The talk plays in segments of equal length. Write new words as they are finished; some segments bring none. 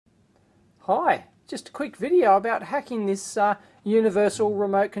Hi, just a quick video about hacking this universal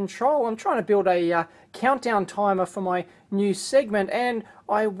remote control. I'm trying to build a countdown timer for my new segment, and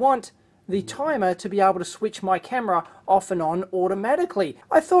I want the timer to be able to switch my camera off and on automatically.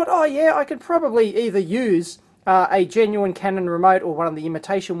 I thought, oh yeah, I could probably either use a genuine Canon remote or one of the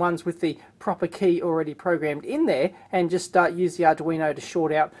imitation ones with the proper key already programmed in there, and just use the Arduino to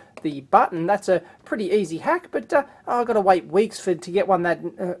short out the button. That's a pretty easy hack, but I've got to wait weeks to get one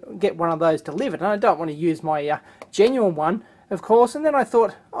of those delivered, and I don't want to use my genuine one, of course. And then I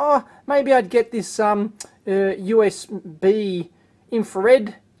thought, oh, maybe I'd get this USB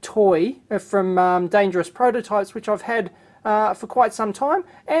infrared toy from Dangerous Prototypes, which I've had for quite some time,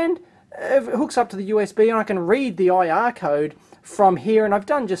 and it hooks up to the USB and I can read the IR code from here, and I've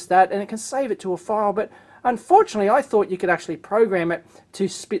done just that, and it can save it to a file. But unfortunately, I thought you could actually program it to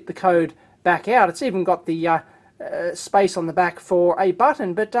spit the code back out. It's even got the space on the back for a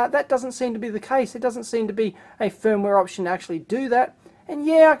button, but that doesn't seem to be the case. It doesn't seem to be a firmware option to actually do that. And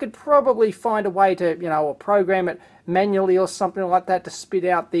yeah, I could probably find a way to, or program it manually or something like that to spit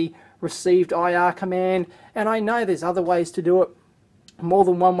out the received IR command. And I know there's other ways to do it. More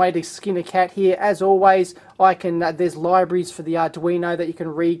than one way to skin a cat here. As always, I can. There's libraries for the Arduino that you can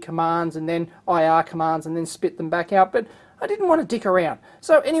read commands and then IR commands and then spit them back out. But I didn't want to dick around.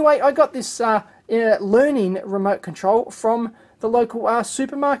 So anyway, I got this learning remote control from the local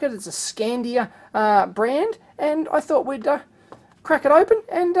supermarket. It's a Scandia brand, and I thought we'd crack it open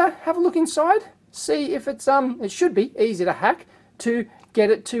and have a look inside. See if it's it should be easy to hack to get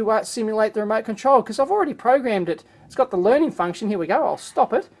it to simulate the remote control, because I've already programmed it. It's got the learning function. Here we go. I'll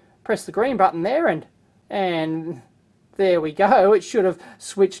stop it. Press the green button there, and there we go. It should have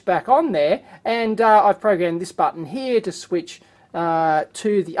switched back on there. And I've programmed this button here to switch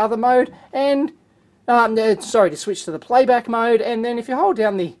to the other mode, and to switch to the playback mode. And then if you hold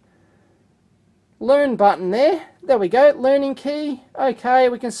down the learn button there we go. Learning key. Okay,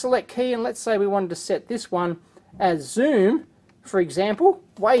 we can select key, and let's say we wanted to set this one as zoom, for example.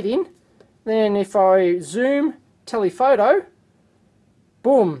 Wait in. Then if I zoom, telephoto,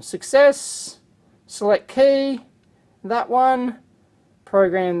 boom, success. Select key, that one,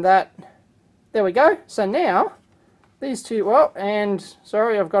 program that. There we go. So now these two,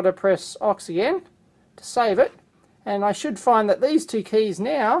 sorry, I've got to press Ox again to save it, and I should find that these two keys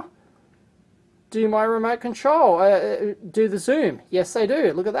now do my remote control, do the zoom. Yes, they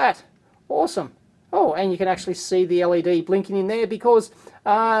do. Look at that. Awesome. Oh, and you can actually see the LED blinking in there, because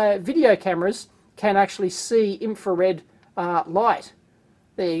video cameras can actually see infrared light.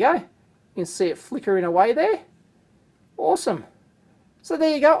 There you go. You can see it flickering away there. Awesome. So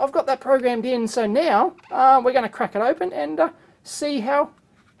there you go. I've got that programmed in. So now we're going to crack it open and see how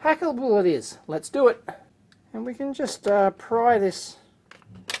hackable it is. Let's do it. And we can just pry this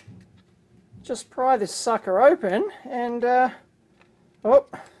sucker open, and oh,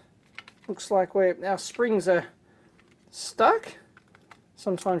 looks like our springs are stuck.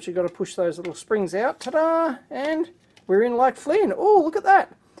 Sometimes you've got to push those little springs out. Ta-da! And we're in like Flynn. Oh, look at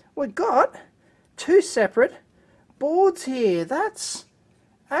that. We've got two separate boards here. That's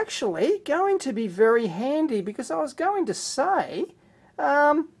actually going to be very handy, because I was going to say,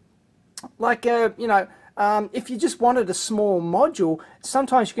 if you just wanted a small module,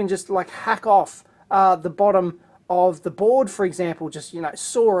 sometimes you can just like hack off the bottom of the board, for example, just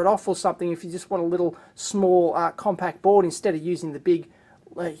saw it off or something, if you just want a little small compact board instead of using the big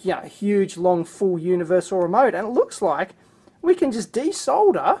huge long full universal remote. And it looks like we can just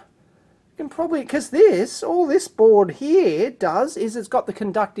desolder. We can probably, because all this board here does is it's got the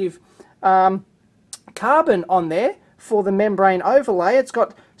conductive carbon on there for the membrane overlay. It's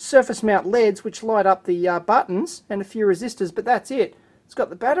got surface mount LEDs which light up the buttons, and a few resistors, but that's it. It's got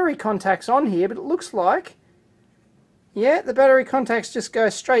the battery contacts on here, but it looks like, yeah, the battery contacts just go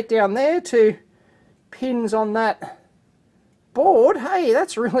straight down there to pins on that board. Hey,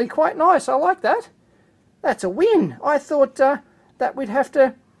 that's really quite nice. I like that. That's a win. I thought that we'd have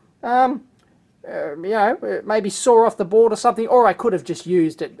to maybe saw off the board or something, or I could have just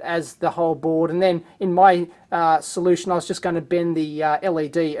used it as the whole board, and then in my solution I was just going to bend the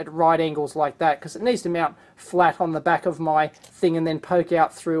LED at right angles like that, because it needs to mount flat on the back of my thing and then poke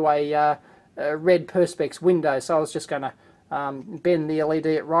out through a red perspex window. So I was just going to bend the LED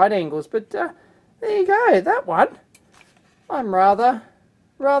at right angles. But there you go, that one, I'm rather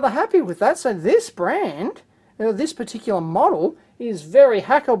happy with that. So this brand, this particular model, is very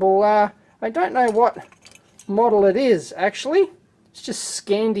hackable. I don't know what model it is, actually. It's just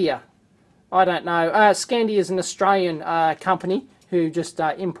Scandia. I don't know. Scandia is an Australian company who just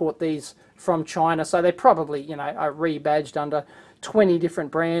import these from China, so they probably, are rebadged under 20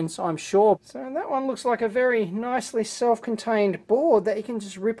 different brands, I'm sure. So that one looks like a very nicely self-contained board that you can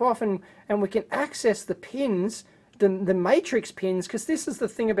just rip off, and we can access the pins, the matrix pins, because this is the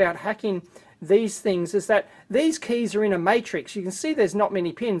thing about hacking these things, is that these keys are in a matrix. You can see there's not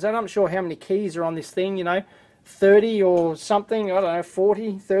many pins, and I'm not sure how many keys are on this thing, you know, 30 or something, I don't know,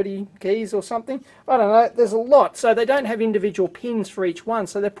 40, 30 keys or something, I don't know, there's a lot. So they don't have individual pins for each one,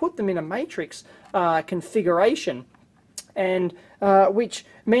 so they put them in a matrix configuration, and which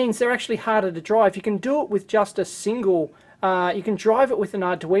means they're actually harder to drive. You can do it with just a single, you can drive it with an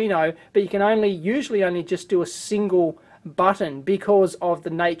Arduino, but you can usually only just do a single button because of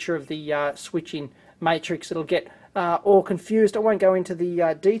the nature of the switching matrix. It'll get all confused. I won't go into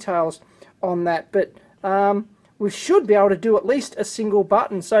the details on that, but we should be able to do at least a single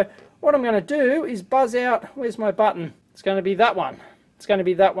button. So what I'm going to do is buzz out, where's my button? It's going to be that one. It's going to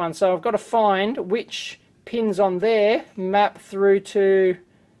be that one. So I've got to find which pins on there map through to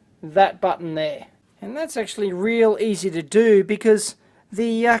that button there. And that's actually real easy to do, because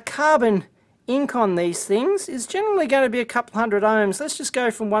the carbon ink on these things is generally going to be a couple hundred ohms. Let's just go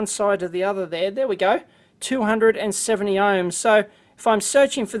from one side to the other there. There we go, 270 ohms. So if I'm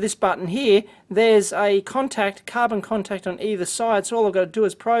searching for this button here, there's a contact, carbon contact on either side. So all I've got to do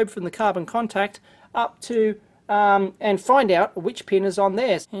is probe from the carbon contact up to and find out which pin is on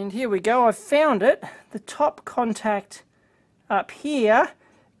there. And here we go, I've found it. The top contact up here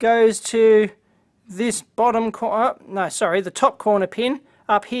goes to this bottom corner, no, sorry, the top corner pin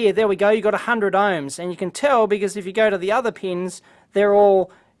up here. There we go, you got 100 ohms, and you can tell because if you go to the other pins, they're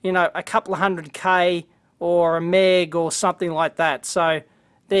all, you know, a couple of 100k or a meg or something like that. So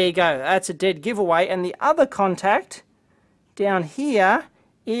there you go, that's a dead giveaway. And the other contact down here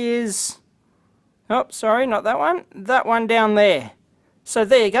is, oh, sorry, not that one down there. So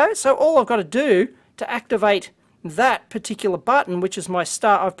there you go. So all I've got to do to activate that particular button, which is my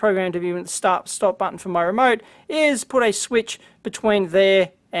start, I've programmed to be the stop button for my remote, is put a switch between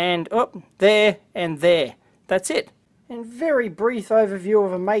there and there and there. That's it. And very brief overview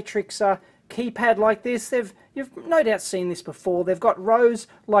of a matrix keypad like this. You've no doubt seen this before. They've got rows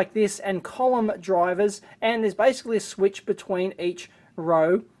like this and column drivers, and there's basically a switch between each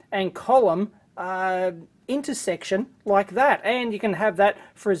row and column intersection like that, and you can have that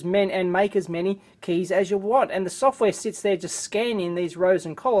for as many and make as many keys as you want, and the software sits there just scanning these rows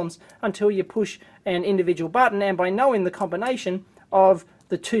and columns until you push an individual button, and by knowing the combination of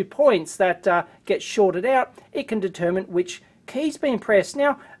the 2 points that get shorted out, it can determine which key's been pressed.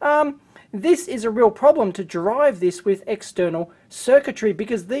 Now this is a real problem to drive this with external circuitry,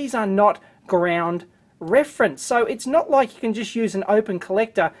 because these are not ground reference, so it's not like you can just use an open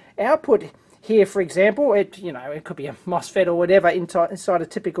collector output. Here, for example, it could be a MOSFET or whatever inside a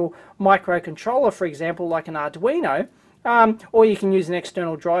typical microcontroller, for example, like an Arduino, or you can use an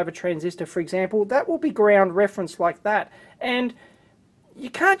external driver transistor, for example. That will be ground reference like that, and you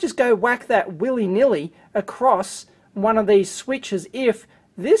can't just go whack that willy-nilly across one of these switches if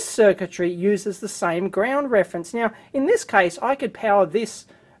this circuitry uses the same ground reference. Now, in this case, I could power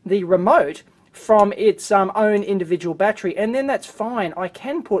the remote from its own individual battery, and then that's fine. I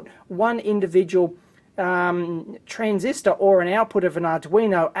can put one individual transistor or an output of an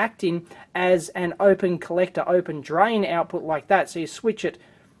Arduino acting as an open collector, open drain output like that. So you switch it,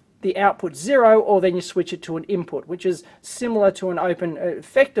 the output 0, or then you switch it to an input, which is similar to an open,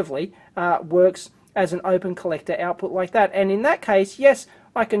 effectively works as an open collector output like that. And in that case, yes,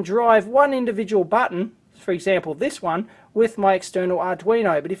 I can drive one individual button, for example this one, with my external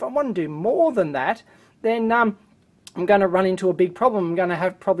Arduino. But if I want to do more than that, then I'm going to run into a big problem. I'm going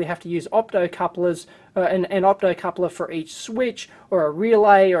to probably have to use optocouplers, an optocoupler for each switch, or a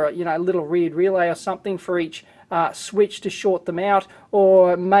relay, or a little reed relay or something for each switch to short them out,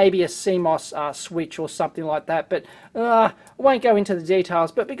 or maybe a CMOS switch or something like that. But I won't go into the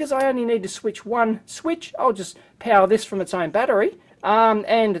details. But because I only need to switch one switch, I'll just power this from its own battery.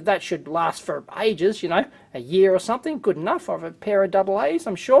 And that should last for ages, a year or something, good enough. I have a pair of AA's,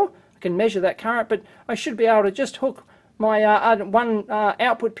 I'm sure. I can measure that current, but I should be able to just hook my one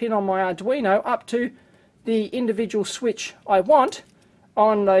output pin on my Arduino up to the individual switch I want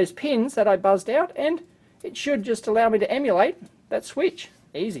on those pins that I buzzed out, and it should just allow me to emulate that switch.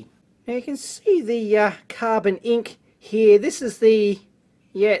 Easy. Now you can see the carbon ink here. This is the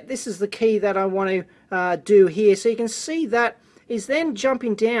key that I want to do here. So you can see that is then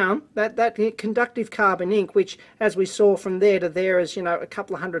jumping down, that conductive carbon ink, which, as we saw from there to there, is a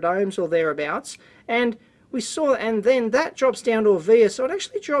couple of 100 ohms or thereabouts, and we saw, and then that drops down to a via, so it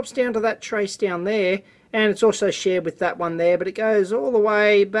actually drops down to that trace down there, and it's also shared with that one there, but it goes all the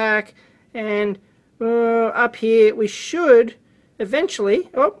way back, and up here we should eventually,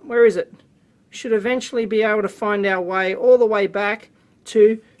 oh, where is it? We should eventually be able to find our way all the way back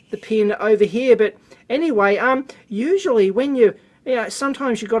to the pin over here. But anyway, usually when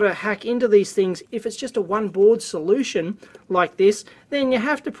sometimes you've got to hack into these things. If it's just a one board solution like this, then you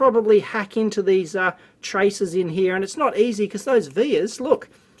have to probably hack into these traces in here, and it's not easy because those vias, look,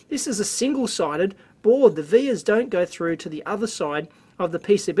 this is a single-sided board. The vias don't go through to the other side of the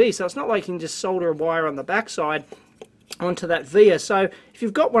PCB, so it's not like you can just solder a wire on the back side onto that via. So if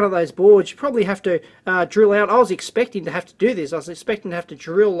you've got one of those boards, you probably have to drill out. I was expecting to have to do this. I was expecting to have to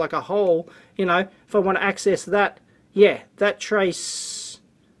drill like a hole, you know, if I want to access that, yeah, that trace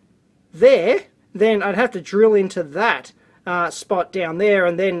there, then I'd have to drill into that spot down there,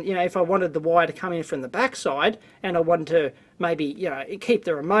 and then, you know, if I wanted the wire to come in from the back side and I wanted to maybe, you know, keep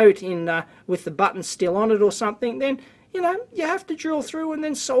the remote in with the button still on it or something, then, you know, you have to drill through and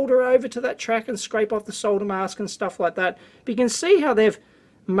then solder over to that track and scrape off the solder mask and stuff like that. But you can see how they've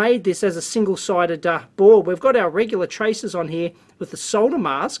made this as a single-sided board. We've got our regular traces on here with the solder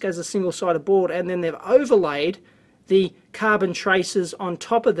mask as a single-sided board, and then they've overlaid the carbon traces on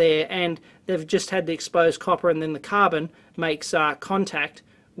top of there, and they've just had the exposed copper, and then the carbon makes contact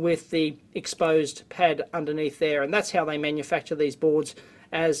with the exposed pad underneath there, and that's how they manufacture these boards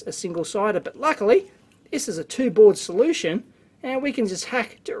as a single-sided. But luckily, this is a two-board solution, and we can just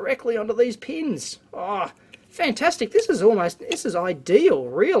hack directly onto these pins. Oh, fantastic. This is ideal,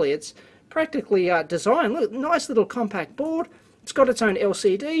 really. It's practically designed. Look, nice little compact board. It's got its own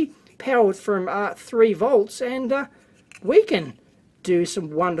LCD, powered from 3 volts, and we can do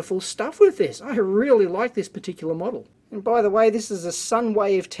some wonderful stuff with this. I really like this particular model. And by the way, this is a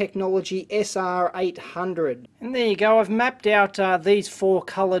Sunwave Technology SR800. And there you go, I've mapped out these 4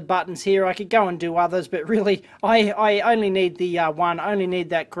 coloured buttons here. I could go and do others, but really I only need the one, I only need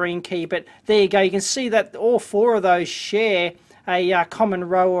that green key. But there you go, you can see that all 4 of those share a common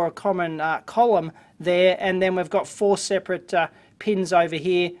row or a common column there, and then we've got 4 separate pins over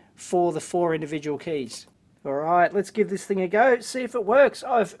here for the 4 individual keys. Alright, let's give this thing a go, see if it works.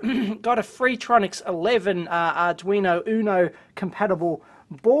 I've got a Freetronics 11 Arduino Uno compatible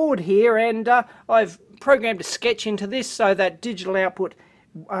board here, and I've programmed a sketch into this so that digital output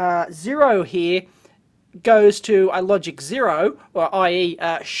 0 here goes to a logic 0, or i.e.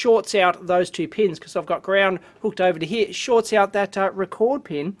 Shorts out those 2 pins, because I've got ground hooked over to here. It shorts out that record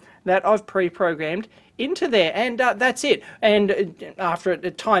pin that I've pre-programmed into there, and that's it. And after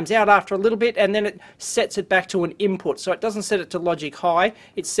it times out after a little bit, and then it sets it back to an input. So it doesn't set it to logic high,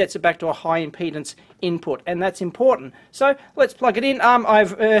 it sets it back to a high impedance input, and that's important. So let's plug it in.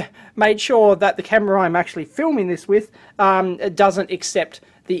 I've made sure that the camera I'm actually filming this with doesn't accept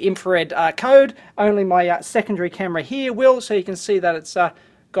the infrared code. Only my secondary camera here will, so you can see that it's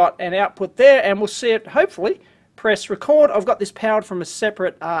got an output there, and we'll see it hopefully press record. I've got this powered from a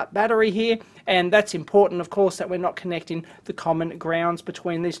separate battery here, and that's important, of course, that we're not connecting the common grounds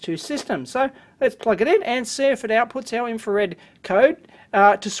between these 2 systems. So let's plug it in and see if it outputs our infrared code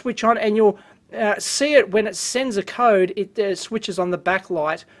to switch on, and you'll see it when it sends a code. It switches on the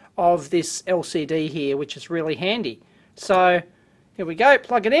backlight of this LCD here, which is really handy. So here we go,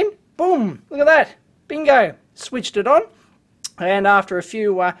 plug it in, boom, look at that, bingo, switched it on, and after a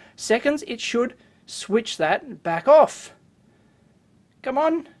few seconds it should switch that back off. Come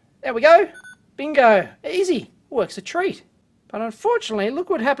on, there we go, bingo, easy, works a treat. But unfortunately, look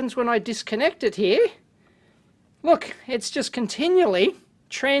what happens when I disconnect it here. Look, it's just continually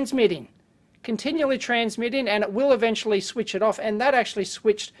transmitting, and it will eventually switch it off, and that actually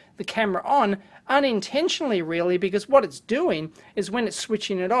switched the camera on unintentionally, really, because what it's doing is when it's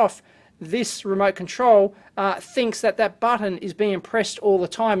switching it off, this remote control thinks that that button is being pressed all the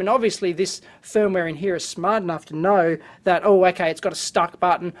time, and obviously this firmware in here is smart enough to know that, oh, okay, it's got a stuck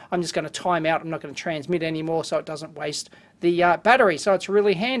button, I'm just going to time out, I'm not going to transmit anymore, so it doesn't waste the battery. So it's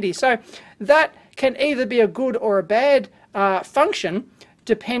really handy. So that can either be a good or a bad function,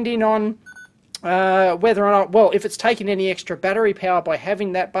 depending on whether or not, well, if it's taking any extra battery power by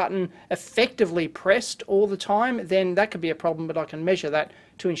having that button effectively pressed all the time, then that could be a problem, but I can measure that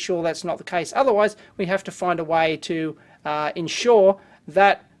to ensure that's not the case. Otherwise, we have to find a way to ensure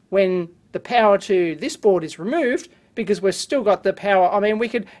that when the power to this board is removed, because we've still got the power, I mean, we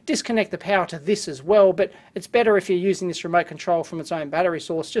could disconnect the power to this as well, but it's better if you're using this remote control from its own battery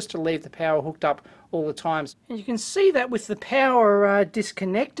source, just to leave the power hooked up all the time. And you can see that with the power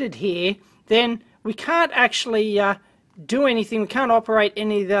disconnected here, then we can't actually do anything. We can't operate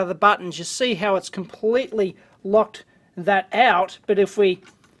any of the other buttons. You see how it's completely locked that out. But if we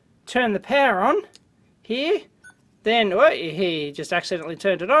turn the power on here, then, oh, here, just accidentally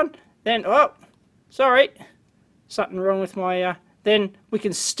turned it on. Then, oh, sorry, something wrong with my then we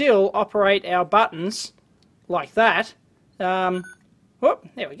can still operate our buttons like that. Whoop,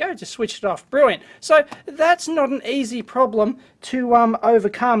 there we go, just switched it off. Brilliant. So that's not an easy problem to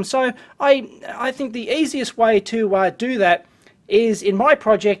overcome. So I think the easiest way to do that is, in my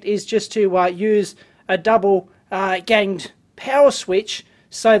project, is just to use a double ganged power switch,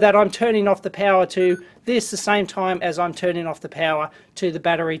 so that I'm turning off the power to this the same time as I'm turning off the power to the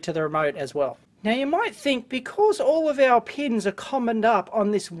battery to the remote as well. Now you might think, because all of our pins are commoned up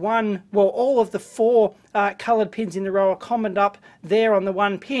on this one, well, all of the 4 coloured pins in the row are commoned up there on the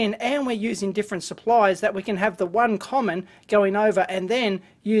one pin, and we're using different supplies, that we can have the one common going over and then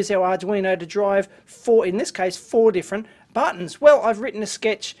use our Arduino to drive 4, in this case, 4 different buttons. Well, I've written a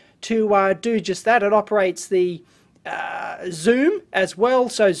sketch to do just that. It operates the zoom as well,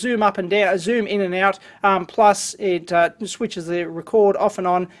 so zoom up and down, zoom in and out, plus it switches the record off and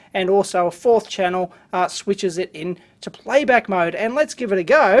on, and also a 4th channel switches it into playback mode. And let's give it a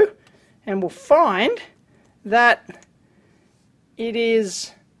go, and we'll find that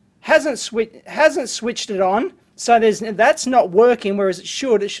it hasn't switched it on. So that's not working, whereas it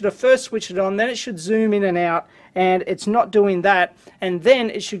should have first switched it on, then it should zoom in and out, and it's not doing that, and then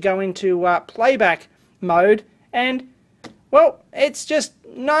it should go into playback mode. And, well, it's just,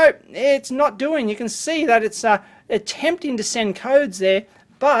 no, it's not doing. You can see that it's attempting to send codes there,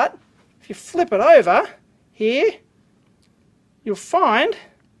 but if you flip it over here, you'll find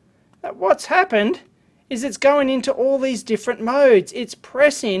that what's happened is it's going into all these different modes. It's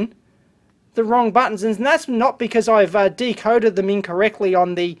pressing the wrong buttons, and that's not because I've decoded them incorrectly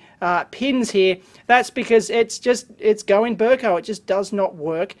on the pins here. That's because it's going Burko. It just does not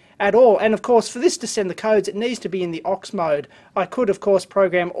work at all. And of course, for this to send the codes, it needs to be in the aux mode. I could, of course,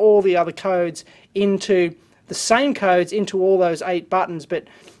 program all the other codes into the same codes into all those 8 buttons, but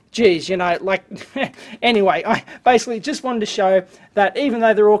geez, you know, like, anyway, I basically just wanted to show that even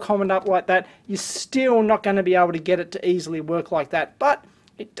though they're all commoned up like that, you're still not going to be able to get it to easily work like that. But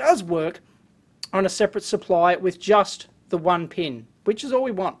it does work on a separate supply with just the one pin, which is all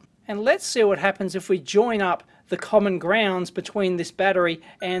we want. And let's see what happens if we join up the common grounds between this battery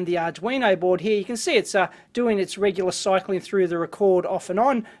and the Arduino board here. You can see it's doing its regular cycling through the record off and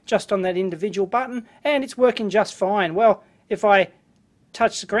on just on that individual button, and it's working just fine. Well, if I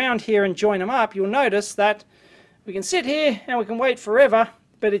touch the ground here and join them up, you'll notice that we can sit here and we can wait forever,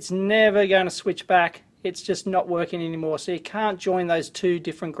 but it's never going to switch back. It's just not working anymore. So you can't join those 2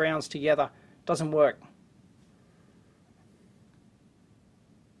 different grounds together. Doesn't work.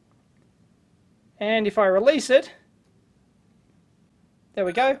 And if I release it, there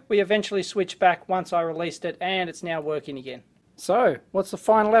we go. We eventually switched back once I released it, and it's now working again. So, what's the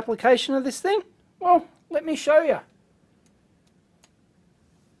final application of this thing? Well, let me show you.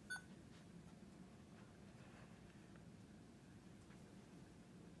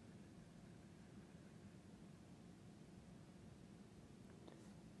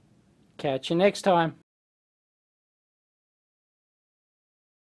 Catch you next time.